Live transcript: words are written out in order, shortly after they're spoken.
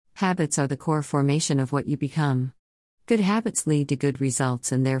Habits are the core formation of what you become. Good habits lead to good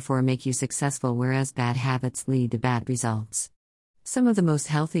results and therefore make you successful, whereas bad habits lead to bad results. Some of the most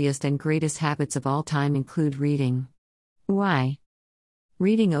healthiest and greatest habits of all time include reading. Why?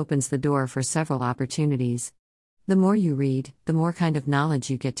 Reading opens the door for several opportunities. The more you read, the more kind of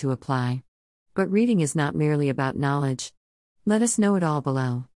knowledge you get to apply. But reading is not merely about knowledge. Let us know it all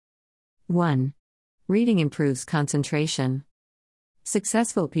below. 1. Reading improves concentration.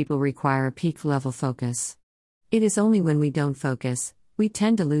 Successful people require a peak-level focus. It is only when we don't focus, we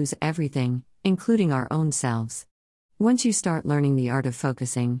tend to lose everything, including our own selves. Once you start learning the art of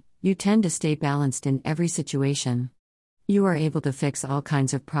focusing, you tend to stay balanced in every situation. You are able to fix all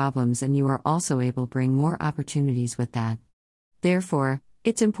kinds of problems, and you are also able to bring more opportunities with that. Therefore,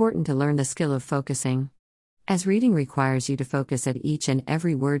 it's important to learn the skill of focusing. As reading requires you to focus at each and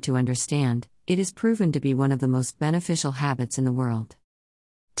every word to understand, it is proven to be one of the most beneficial habits in the world.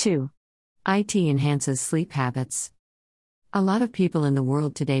 2. IT enhances sleep habits. A lot of people in the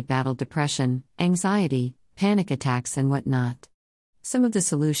world today battle depression, anxiety, panic attacks, and whatnot. Some of the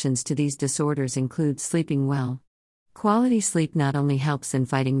solutions to these disorders include sleeping well. Quality sleep not only helps in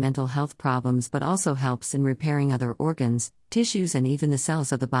fighting mental health problems but also helps in repairing other organs, tissues, and even the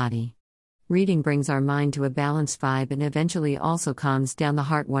cells of the body. Reading brings our mind to a balanced vibe and eventually also calms down the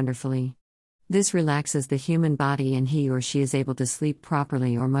heart wonderfully. This relaxes the human body and he or she is able to sleep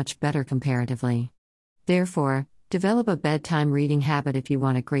properly or much better comparatively. Therefore, develop a bedtime reading habit if you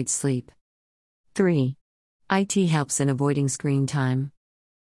want a great sleep. 3. IT helps in avoiding screen time.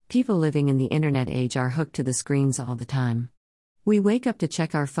 People living in the internet age are hooked to the screens all the time. We wake up to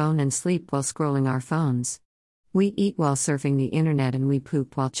check our phone and sleep while scrolling our phones. We eat while surfing the internet and we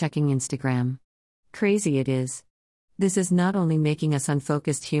poop while checking Instagram. Crazy it is. This is not only making us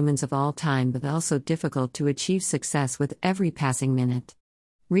unfocused humans of all time but also difficult to achieve success with every passing minute.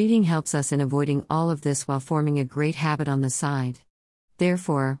 Reading helps us in avoiding all of this while forming a great habit on the side.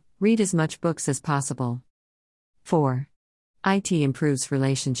 Therefore, read as much books as possible. 4. IT improves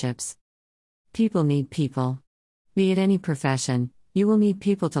relationships. People need people. Be it any profession, you will need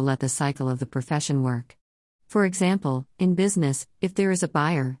people to let the cycle of the profession work. For example, in business, if there is a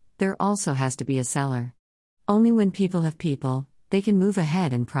buyer, there also has to be a seller. Only when people have people, they can move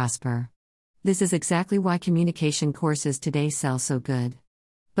ahead and prosper. This is exactly why communication courses today sell so good.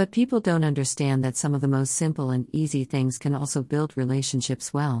 But people don't understand that some of the most simple and easy things can also build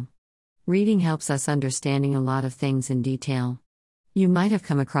relationships well. Reading helps us understanding a lot of things in detail. You might have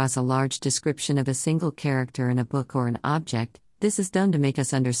come across a large description of a single character in a book or an object. This is done to make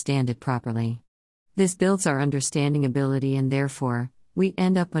us understand it properly. This builds our understanding ability and therefore, we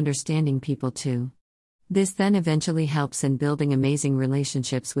end up understanding people too. This then eventually helps in building amazing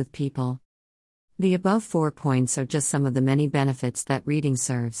relationships with people. The above 4 points are just some of the many benefits that reading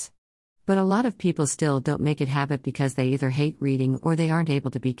serves. But a lot of people still don't make it habit because they either hate reading or they aren't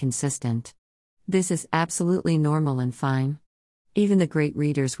able to be consistent. This is absolutely normal and fine. Even the great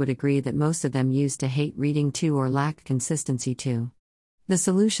readers would agree that most of them used to hate reading too or lack consistency too. The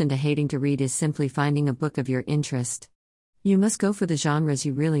solution to hating to read is simply finding a book of your interest. You must go for the genres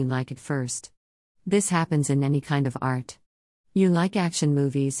you really like at first. This happens in any kind of art. You like action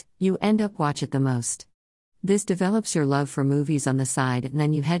movies, you end up watch it the most. This develops your love for movies on the side and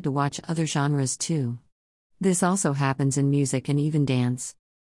then you head to watch other genres too. This also happens in music and even dance.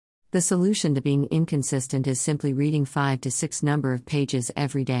 The solution to being inconsistent is simply reading 5 to 6 number of pages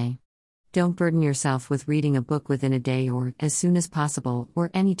every day. Don't burden yourself with reading a book within a day or as soon as possible or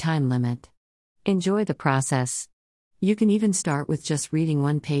any time limit. Enjoy the process. You can even start with just reading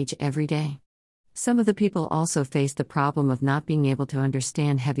 1 page every day. Some of the people also face the problem of not being able to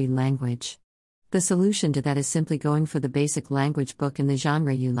understand heavy language. The solution to that is simply going for the basic language book in the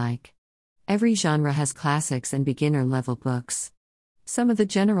genre you like. Every genre has classics and beginner-level books. Some of the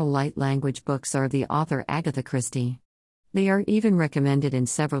general light language books are of the author Agatha Christie. They are even recommended in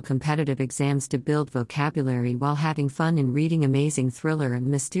several competitive exams to build vocabulary while having fun in reading amazing thriller and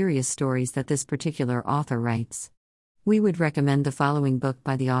mysterious stories that this particular author writes. We would recommend the following book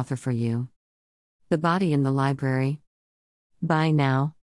by the author for you. The Body in the Library. Buy now.